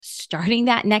starting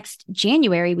that next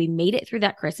January, we made it through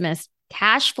that Christmas,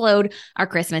 cash flowed our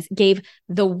Christmas, gave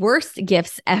the worst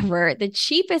gifts ever, the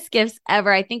cheapest gifts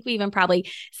ever. I think we even probably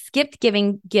skipped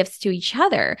giving gifts to each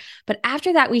other. But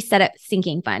after that, we set up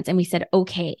sinking funds and we said,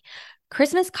 okay,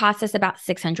 Christmas costs us about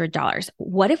 $600.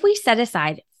 What if we set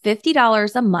aside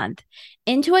 $50 a month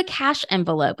into a cash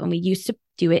envelope? And we used to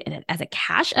do it as a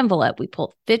cash envelope. We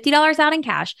pulled $50 out in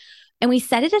cash and we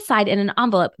set it aside in an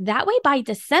envelope. That way, by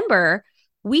December,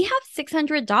 we have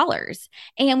 $600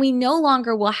 and we no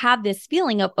longer will have this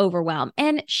feeling of overwhelm.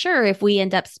 And sure, if we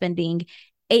end up spending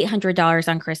 $800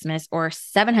 on Christmas or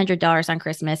 $700 on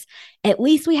Christmas, at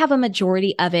least we have a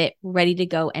majority of it ready to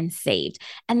go and saved.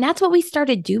 And that's what we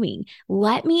started doing.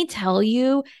 Let me tell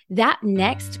you, that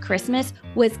next Christmas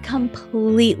was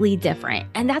completely different.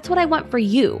 And that's what I want for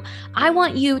you. I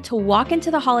want you to walk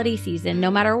into the holiday season, no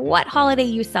matter what holiday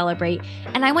you celebrate.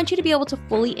 And I want you to be able to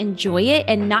fully enjoy it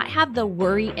and not have the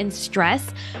worry and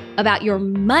stress about your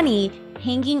money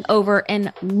hanging over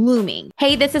and looming.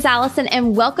 Hey, this is Allison,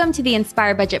 and welcome to the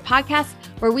Inspire Budget Podcast,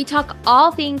 where we talk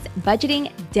all things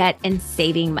budgeting, debt, and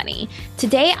saving money.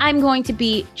 Today, I'm going to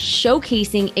be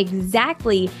showcasing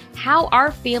exactly how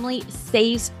our family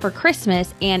saves for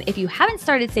Christmas. And if you haven't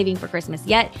started saving for Christmas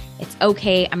yet, it's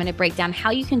okay. I'm going to break down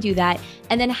how you can do that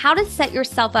and then how to set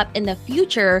yourself up in the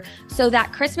future so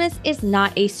that Christmas is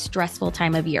not a stressful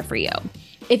time of year for you.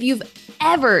 If you've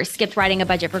ever skipped writing a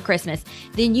budget for Christmas,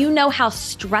 then you know how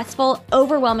stressful,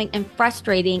 overwhelming, and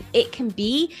frustrating it can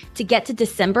be to get to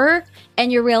December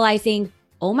and you're realizing,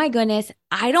 oh my goodness,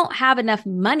 I don't have enough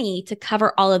money to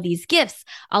cover all of these gifts,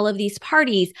 all of these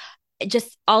parties,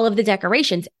 just all of the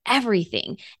decorations,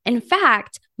 everything. In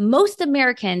fact, most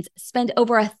Americans spend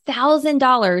over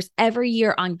 $1,000 every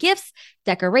year on gifts,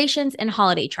 decorations, and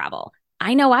holiday travel.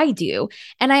 I know I do.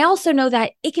 And I also know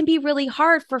that it can be really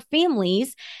hard for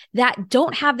families that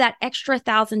don't have that extra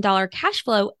 $1,000 cash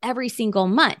flow every single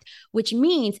month, which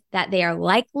means that they are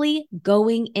likely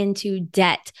going into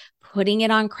debt, putting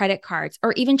it on credit cards,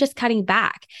 or even just cutting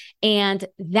back. And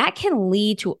that can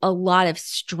lead to a lot of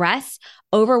stress,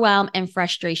 overwhelm, and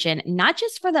frustration, not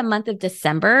just for the month of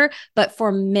December, but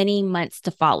for many months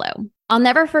to follow. I'll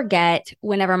never forget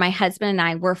whenever my husband and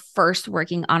I were first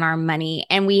working on our money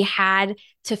and we had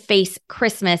to face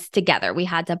Christmas together. We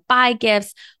had to buy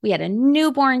gifts. We had a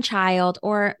newborn child,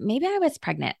 or maybe I was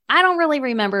pregnant. I don't really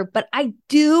remember, but I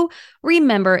do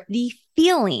remember the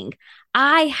feeling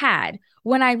I had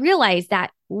when I realized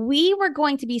that we were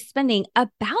going to be spending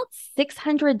about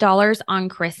 $600 on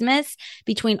Christmas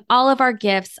between all of our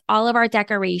gifts, all of our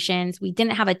decorations. We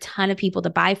didn't have a ton of people to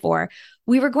buy for.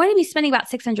 We were going to be spending about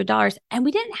 $600 and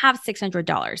we didn't have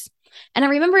 $600. And I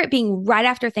remember it being right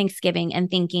after Thanksgiving and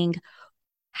thinking,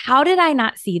 how did I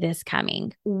not see this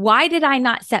coming? Why did I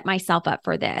not set myself up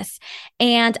for this?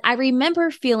 And I remember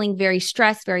feeling very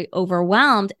stressed, very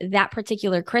overwhelmed that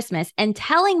particular Christmas and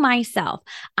telling myself,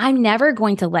 I'm never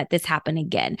going to let this happen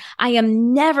again. I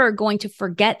am never going to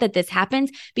forget that this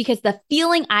happened, because the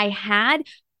feeling I had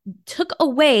took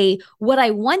away what I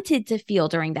wanted to feel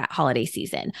during that holiday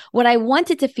season. What I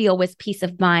wanted to feel was peace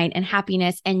of mind and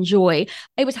happiness and joy.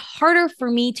 It was harder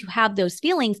for me to have those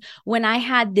feelings when I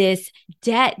had this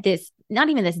debt, not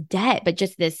even this debt, but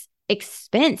just this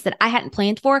expense that I hadn't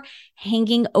planned for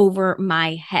hanging over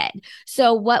my head.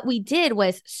 So what we did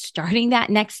was, starting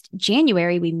that next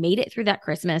January, we made it through that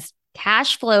Christmas,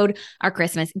 cash flowed our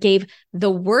Christmas, gave the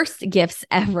worst gifts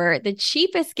ever, the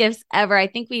cheapest gifts ever. I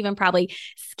think we even probably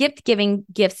skipped giving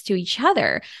gifts to each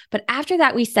other. But after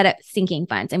that, we set up sinking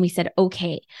funds and we said,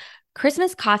 okay,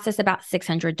 Christmas costs us about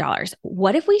 $600.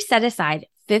 What if we set aside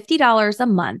 $50 a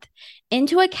month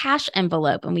into a cash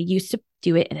envelope? And we used to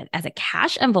do it as a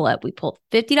cash envelope. We pulled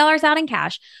 $50 out in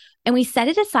cash and we set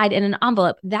it aside in an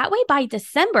envelope. That way, by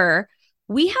December,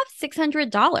 we have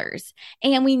 $600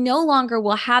 and we no longer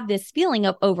will have this feeling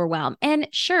of overwhelm. And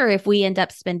sure, if we end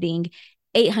up spending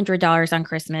 $800 on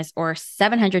Christmas or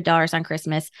 $700 on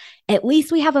Christmas, at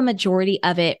least we have a majority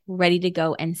of it ready to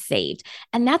go and saved.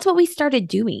 And that's what we started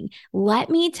doing. Let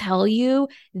me tell you,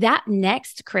 that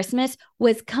next Christmas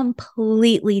was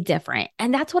completely different.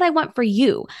 And that's what I want for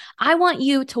you. I want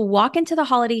you to walk into the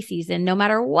holiday season, no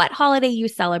matter what holiday you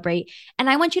celebrate. And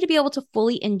I want you to be able to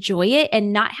fully enjoy it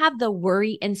and not have the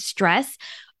worry and stress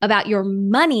about your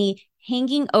money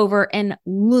hanging over and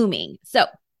looming. So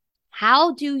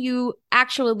how do you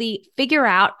actually figure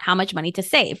out how much money to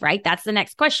save, right? That's the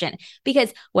next question.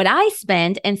 Because what I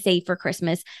spend and save for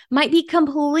Christmas might be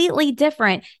completely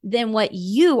different than what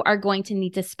you are going to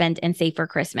need to spend and save for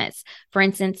Christmas. For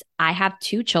instance, I have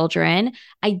 2 children.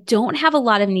 I don't have a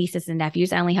lot of nieces and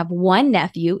nephews. I only have 1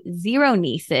 nephew, 0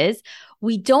 nieces.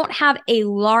 We don't have a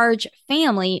large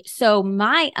family. So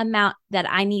my amount that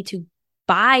I need to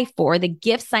buy for, the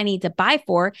gifts I need to buy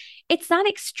for, it's not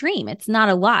extreme. It's not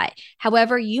a lot.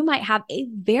 However, you might have a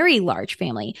very large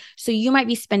family. So you might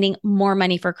be spending more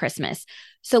money for Christmas.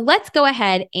 So let's go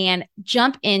ahead and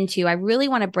jump into, I really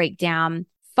want to break down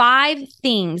 5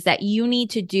 things that you need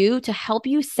to do to help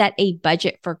you set a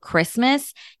budget for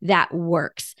Christmas that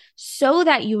works so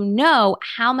that you know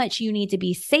how much you need to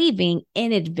be saving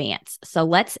in advance. So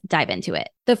let's dive into it.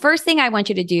 The first thing I want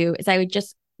you to do is I would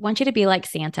just want you to be like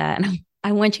Santa, and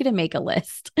I want you to make a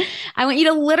list. I want you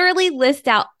to literally list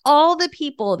out all the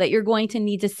people that you're going to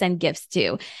need to send gifts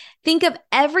to. Think of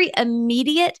every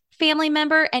immediate family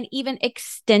member and even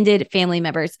extended family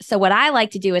members. So what I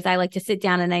like to do is I like to sit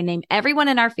down and I name everyone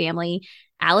in our family,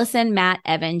 Allison, Matt,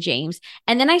 Evan, James.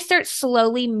 And then I start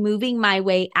slowly moving my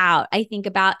way out. I think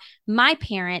about my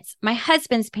parents, my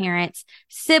husband's parents,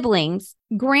 siblings,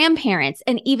 grandparents,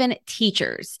 and even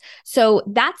teachers. So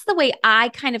that's the way I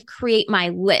kind of create my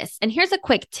list. And here's a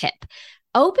quick tip.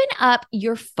 Open up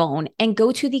your phone and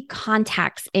go to the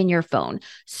contacts in your phone.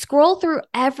 Scroll through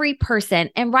every person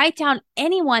and write down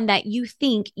anyone that you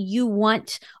think you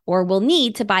want or will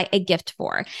need to buy a gift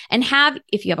for. And have,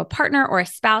 if you have a partner or a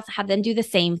spouse, have them do the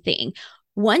same thing.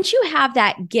 Once you have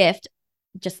that gift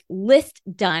just list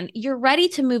done, you're ready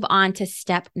to move on to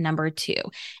step number 2.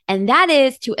 And that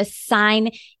is to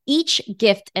assign each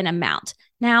gift an amount.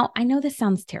 Now, I know this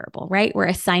sounds terrible, right? We're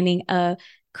assigning a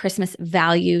Christmas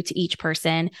value to each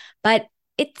person, but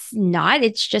it's not.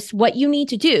 It's just what you need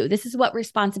to do. This is what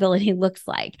responsibility looks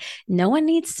like. No one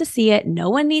needs to see it. No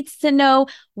one needs to know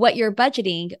what you're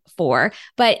budgeting for,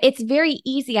 but it's very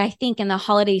easy, I think, in the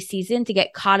holiday season to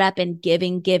get caught up in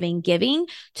giving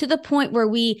to the point where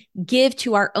we give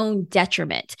to our own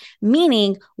detriment,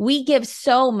 meaning we give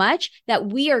so much that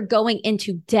we are going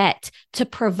into debt to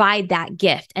provide that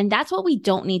gift. And that's what we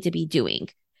don't need to be doing.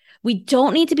 We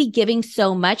don't need to be giving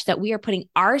so much that we are putting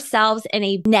ourselves in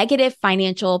a negative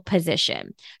financial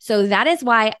position. So that is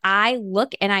why I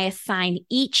look and I assign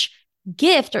each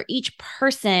gift or each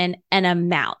person an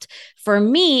amount. For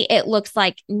me, it looks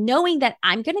like knowing that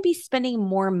I'm going to be spending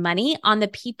more money on the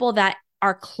people that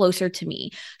are closer to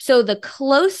me. So the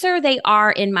closer they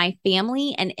are in my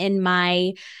family and in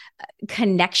my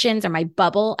connections or my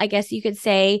bubble, I guess you could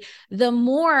say, the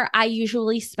more I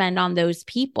usually spend on those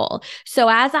people. So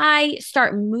as I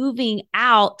start moving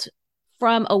out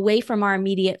from away from our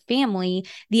immediate family,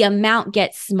 the amount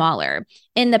gets smaller.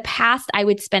 In the past, I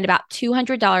would spend about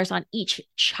 $200 on each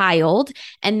child,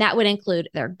 and that would include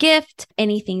their gift,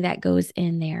 anything that goes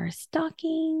in their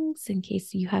stockings, in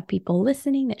case you have people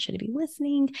listening that shouldn't be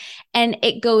listening, and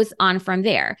it goes on from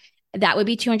there. That would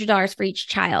be $200 for each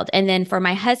child. And then for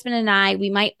my husband and I,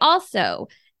 we might also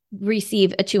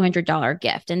receive a $200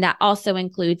 gift, and that also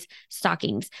includes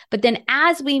stockings. But then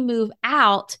as we move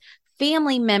out,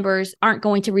 family members aren't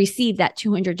going to receive that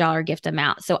 $200 gift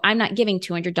amount. So I'm not giving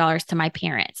 $200 to my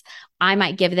parents. I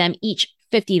might give them each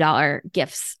 $50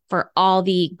 gifts for all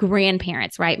the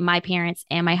grandparents, right? My parents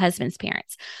and my husband's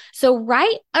parents. So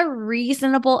write a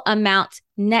reasonable amount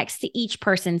next to each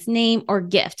person's name or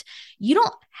gift. You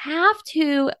don't have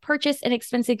to purchase an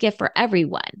expensive gift for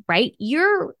everyone, right?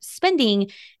 Your spending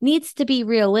needs to be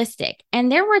realistic.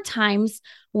 And there were times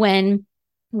when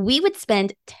we would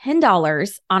spend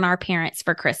 $10 on our parents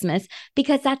for Christmas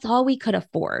because that's all we could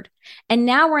afford. And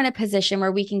now we're in a position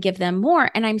where we can give them more.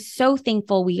 And I'm so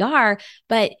thankful we are,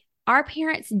 but our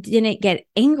parents didn't get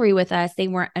angry with us. They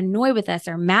weren't annoyed with us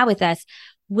or mad with us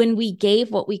when we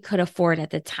gave what we could afford at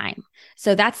the time.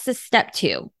 So that's the step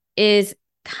 2, is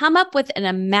come up with an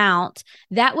amount.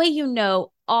 That way, you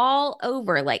know, all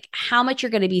over like how much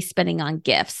you're going to be spending on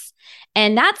gifts.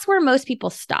 And that's where most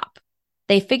people stop.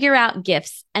 They figure out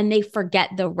gifts and they forget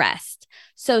the rest.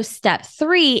 So step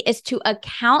 3 is to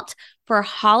account for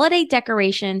holiday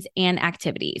decorations and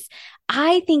activities.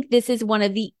 I think this is one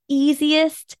of the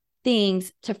easiest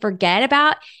things to forget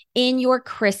about in your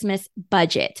Christmas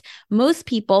budget. Most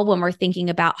people, when we're thinking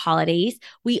about holidays,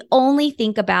 we only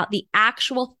think about the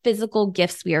actual physical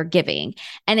gifts we are giving.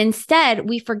 And instead,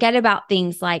 we forget about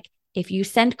things like if you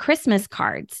send Christmas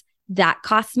cards, that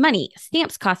costs money.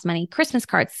 Stamps cost money. Christmas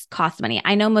cards cost money.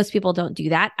 I know most people don't do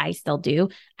that. I still do.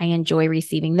 I enjoy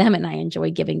receiving them and I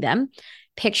enjoy giving them.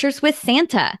 Pictures with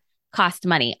Santa cost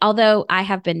money. Although I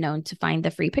have been known to find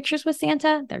the free pictures with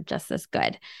Santa, they're just as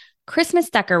good. Christmas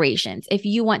decorations. If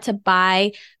you want to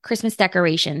buy Christmas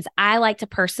decorations, I like to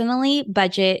personally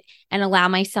budget and allow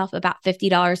myself about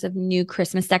 $50 of new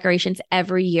Christmas decorations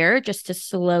every year just to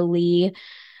slowly,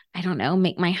 I don't know,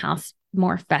 make my house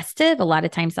more festive. A lot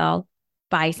of times I'll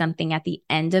buy something at the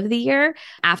end of the year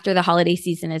after the holiday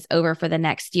season is over for the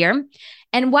next year.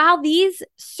 And while these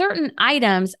certain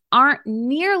items aren't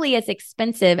nearly as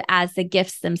expensive as the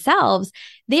gifts themselves,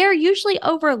 they are usually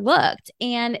overlooked,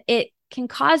 and it can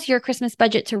cause your Christmas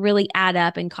budget to really add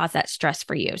up and cause that stress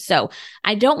for you. So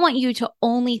I don't want you to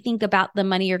only think about the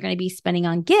money you're going to be spending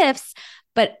on gifts,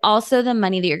 but also the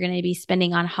money that you're going to be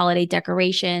spending on holiday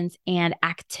decorations and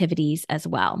activities as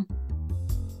well.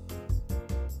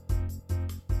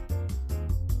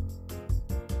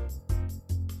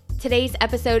 Today's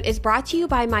episode is brought to you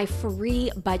by my free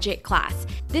budget class.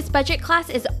 This budget class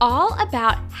is all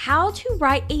about how to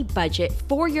write a budget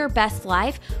for your best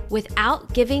life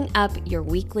without giving up your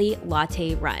weekly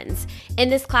latte runs. In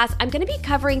this class, I'm going to be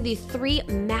covering the 3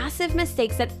 massive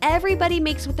mistakes that everybody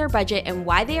makes with their budget and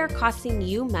why they are costing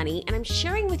you money. And I'm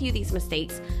sharing with you these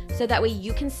mistakes so that way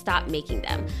you can stop making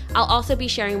them. I'll also be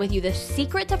sharing with you the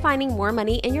secret to finding more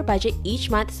money in your budget each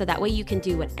month so that way you can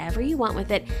do whatever you want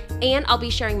with it. And I'll be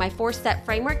sharing my 4-step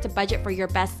framework to budget for your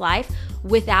best life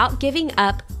without giving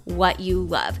up what you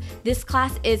love. This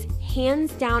class is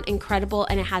hands down incredible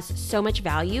and it has so much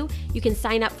value. You can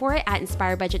sign up for it at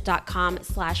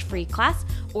inspirebudget.com/free class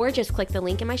or just click the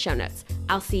link in my show notes.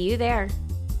 I'll see you there.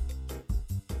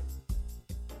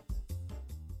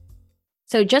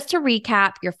 So just to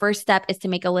recap, your first step is to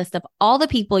make a list of all the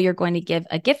people you're going to give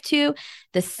a gift to.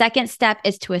 The second step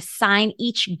is to assign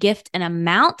each gift an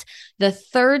amount. The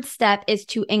third step is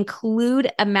to include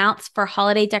amounts for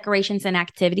holiday decorations and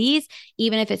activities.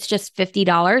 Even if it's just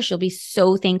 $50, you'll be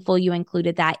so thankful you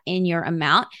included that in your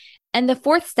amount. And the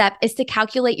fourth step is to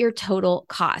calculate your total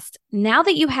cost. Now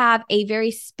that you have a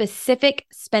very specific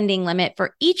spending limit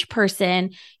for each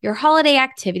person, your holiday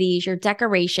activities, your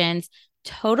decorations,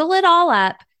 total it all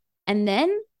up, and then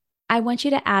I want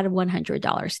you to add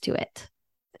 $100 to it.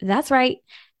 That's right.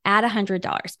 Add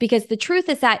 $100, because the truth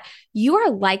is that you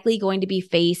are likely going to be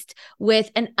faced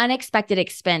with an unexpected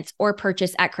expense or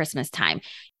purchase at Christmas time.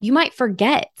 You might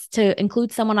forget to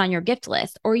include someone on your gift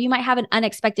list, or you might have an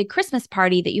unexpected Christmas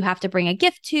party that you have to bring a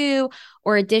gift to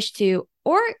or a dish to,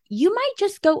 or you might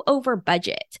just go over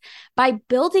budget. By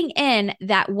building in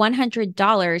that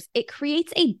 $100, it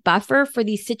creates a buffer for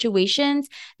these situations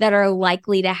that are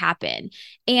likely to happen.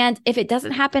 And if it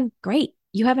doesn't happen, great.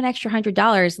 You have an extra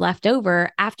 $100 left over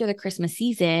after the Christmas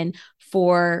season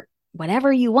for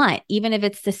whatever you want, even if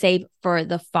it's to save for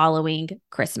the following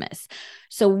Christmas.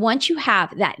 So once you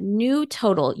have that new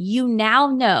total, you now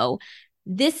know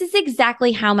this is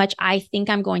exactly how much I think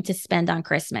I'm going to spend on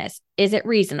Christmas. Is it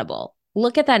reasonable?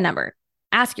 Look at that number.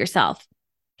 Ask yourself,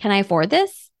 can I afford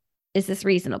this? Is this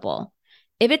reasonable?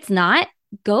 If it's not,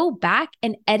 go back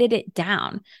and edit it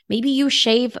down. Maybe you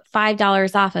shave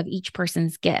 $5 off of each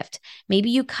person's gift. Maybe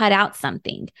you cut out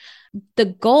something. The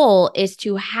goal is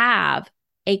to have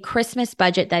a Christmas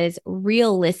budget that is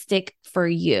realistic for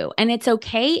you. And it's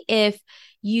okay if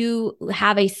you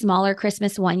have a smaller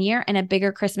Christmas one year and a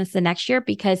bigger Christmas the next year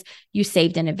because you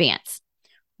saved in advance.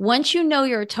 Once you know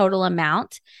your total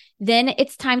amount, then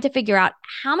it's time to figure out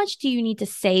how much do you need to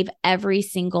save every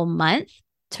single month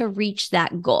to reach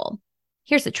that goal.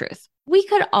 Here's the truth. We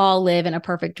could all live in a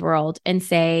perfect world and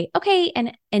say, okay,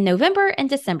 and in November and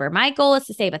December, my goal is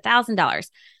to save $1,000.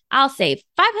 I'll save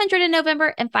 $500 in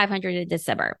November and $500 in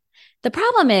December. The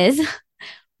problem is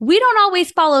we don't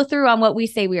always follow through on what we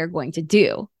say we are going to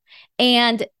do.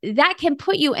 And that can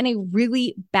put you in a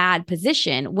really bad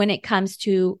position when it comes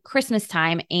to Christmas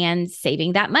time and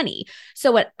saving that money.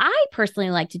 So what I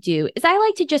personally like to do is I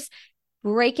like to just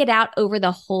break it out over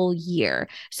the whole year.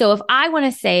 So if I want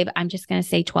to save, I'm just going to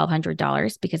say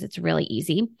 $1,200 because it's really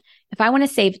easy. If I want to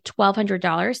save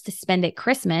 $1,200 to spend at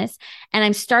Christmas and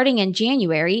I'm starting in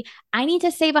January, I need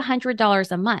to save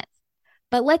 $100 a month.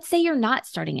 But let's say you're not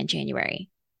starting in January.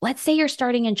 Let's say you're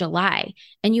starting in July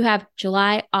and you have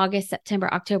July, August,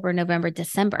 September, October, November,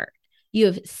 December. You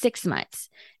have 6 months.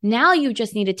 Now you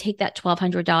just need to take that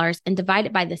 $1,200 and divide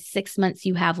it by the 6 months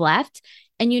you have left.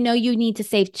 And you know you need to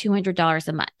save $200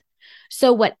 a month.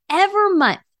 So whatever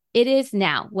month it is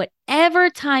now,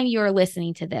 whatever time you're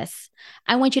listening to this,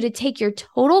 I want you to take your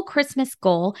total Christmas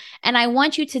goal and I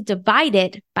want you to divide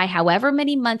it by however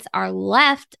many months are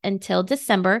left until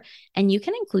December. And you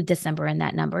can include December in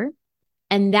that number.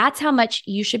 And that's how much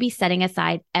you should be setting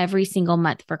aside every single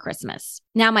month for Christmas.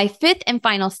 Now, my fifth and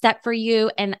final step for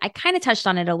you, and I kind of touched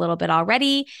on it a little bit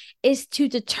already, is to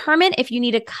determine if you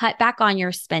need to cut back on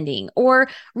your spending or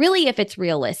really if it's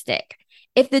realistic.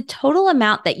 If the total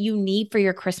amount that you need for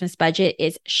your Christmas budget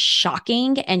is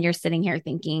shocking and you're sitting here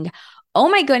thinking, oh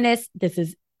my goodness, this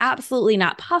is absolutely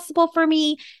not possible for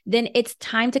me, then it's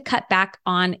time to cut back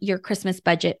on your Christmas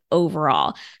budget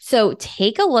overall. So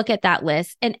take a look at that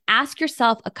list and ask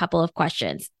yourself a couple of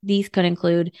questions. These could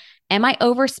include, am I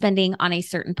overspending on a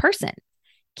certain person?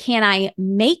 Can I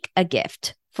make a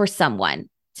gift for someone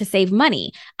to save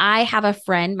money? I have a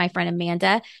friend, my friend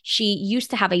Amanda, she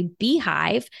used to have a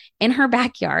beehive in her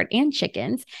backyard and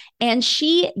chickens, and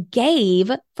she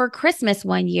gave for Christmas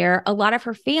one year a lot of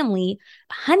her family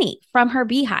honey from her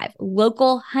beehive,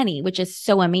 local honey, which is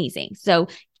so amazing. So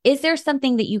is there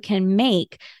something that you can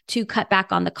make to cut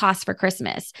back on the cost for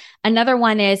Christmas? Another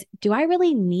one is, do I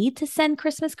really need to send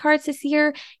Christmas cards this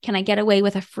year? Can I get away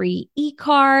with a free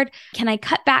e-card? Can I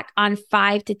cut back on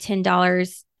 $5 to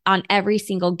 $10 on every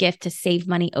single gift to save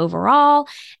money overall?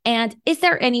 And is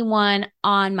there anyone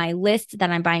on my list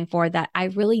that I'm buying for that I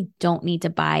really don't need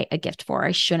to buy a gift for,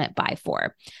 I shouldn't buy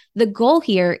for? The goal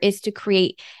here is to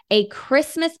create a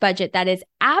Christmas budget that is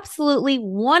absolutely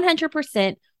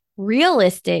 100%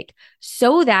 realistic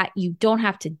so that you don't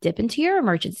have to dip into your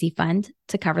emergency fund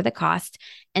to cover the cost,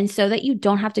 and so that you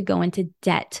don't have to go into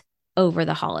debt over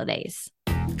the holidays.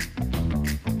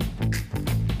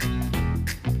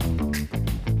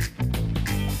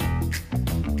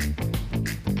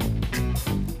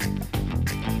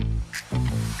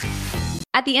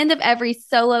 At the end of every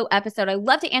solo episode, I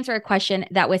love to answer a question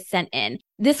that was sent in.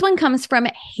 This one comes from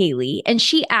Haley, and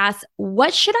she asks,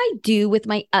 what should I do with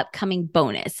my upcoming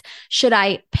bonus? Should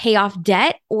I pay off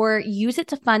debt or use it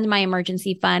to fund my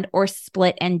emergency fund, or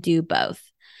split and do both?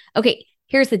 Okay,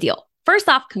 here's the deal. First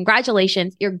off,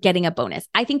 congratulations, you're getting a bonus.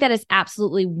 I think that is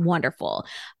absolutely wonderful.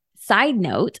 Side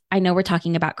note, I know we're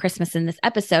talking about Christmas in this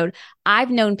episode. I've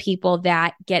known people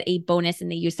that get a bonus and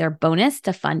they use their bonus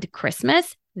to fund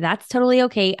Christmas. That's totally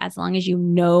okay, as long as you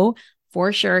know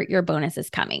for sure your bonus is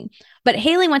coming. But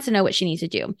Haley wants to know what she needs to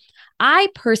do. I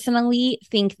personally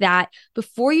think that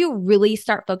before you really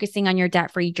start focusing on your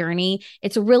debt-free journey,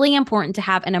 it's really important to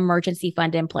have an emergency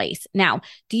fund in place. Now,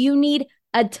 do you need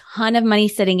a ton of money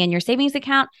sitting in your savings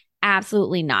account?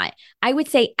 Absolutely not. I would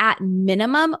say at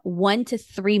minimum 1 to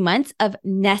 3 months of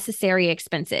necessary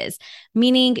expenses,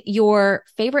 meaning your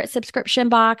favorite subscription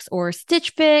box or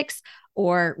Stitch Fix,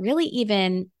 or really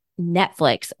even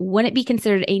Netflix wouldn't be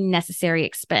considered a necessary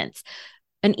expense.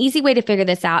 An easy way to figure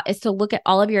this out is to look at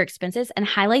all of your expenses and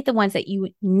highlight the ones that you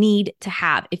need to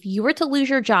have. If you were to lose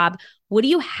your job, what do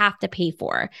you have to pay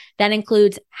for? That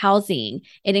includes housing.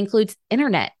 It includes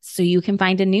internet so you can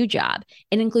find a new job.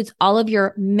 It includes all of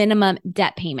your minimum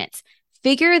debt payments.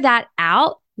 Figure that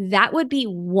out. That would be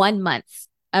 1 month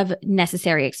of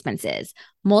necessary expenses.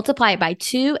 Multiply it by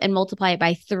 2 and multiply it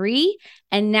by 3.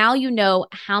 And now you know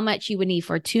how much you would need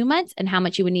for 2 months and how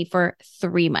much you would need for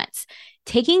 3 months.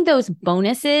 Taking those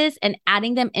bonuses and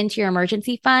adding them into your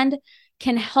emergency fund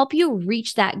can help you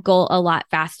reach that goal a lot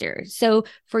faster. So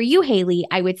for you, Haley,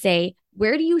 I would say,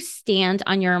 where do you stand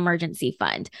on your emergency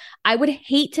fund? I would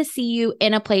hate to see you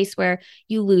in a place where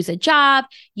you lose a job,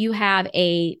 you have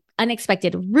a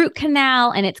unexpected root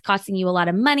canal, and it's costing you a lot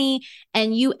of money,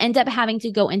 and you end up having to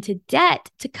go into debt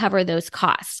to cover those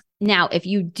costs. Now, if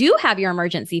you do have your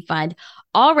emergency fund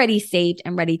already saved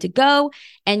and ready to go,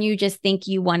 and you just think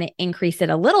you want to increase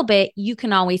it a little bit, you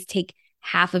can always take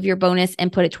half of your bonus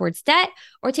and put it towards debt,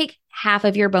 or take half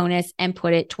of your bonus and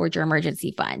put it towards your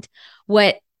emergency fund.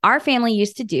 What our family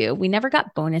used to do, we never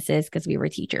got bonuses because we were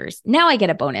teachers. Now I get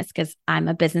a bonus because I'm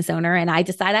a business owner and I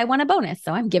decide I want a bonus.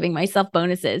 So I'm giving myself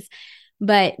bonuses.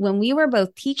 But when we were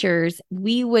both teachers,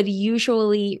 we would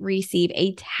usually receive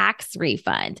a tax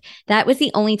refund. That was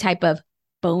the only type of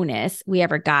bonus we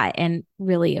ever got. And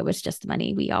really, it was just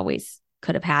money we always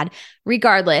could have had.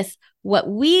 Regardless, what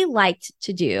we liked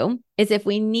to do is if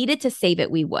we needed to save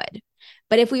it, we would.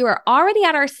 But if we were already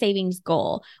at our savings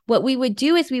goal, what we would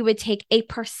do is we would take a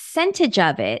percentage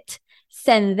of it,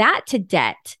 send that to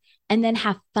debt, and then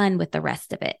have fun with the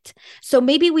rest of it. So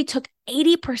maybe we took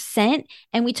 80%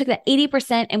 and we took that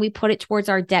 80% and we put it towards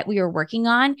our debt we were working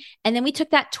on. And then we took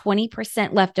that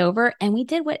 20% left over and we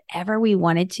did whatever we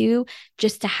wanted to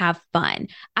just to have fun.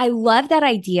 I love that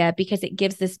idea because it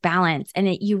gives this balance,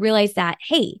 and you realize that,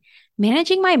 hey,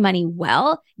 managing my money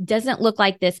well doesn't look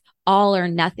like this all or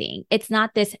nothing. It's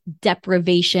not this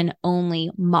deprivation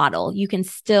only model. You can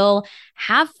still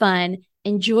have fun,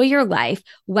 enjoy your life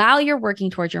while you're working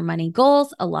towards your money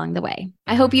goals along the way.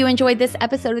 I hope you enjoyed this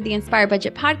episode of the Inspire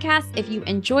Budget Podcast. If you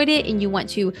enjoyed it and you want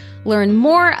to learn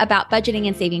more about budgeting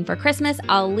and saving for Christmas,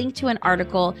 I'll link to an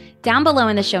article down below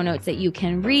in the show notes that you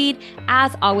can read.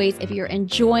 As always, if you're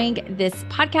enjoying this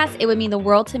podcast, it would mean the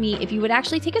world to me if you would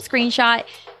actually take a screenshot,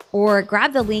 or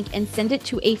grab the link and send it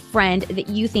to a friend that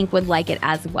you think would like it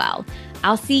as well.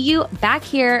 I'll see you back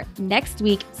here next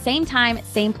week, same time,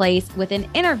 same place, with an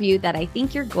interview that I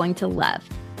think you're going to love.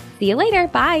 See you later.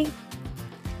 Bye.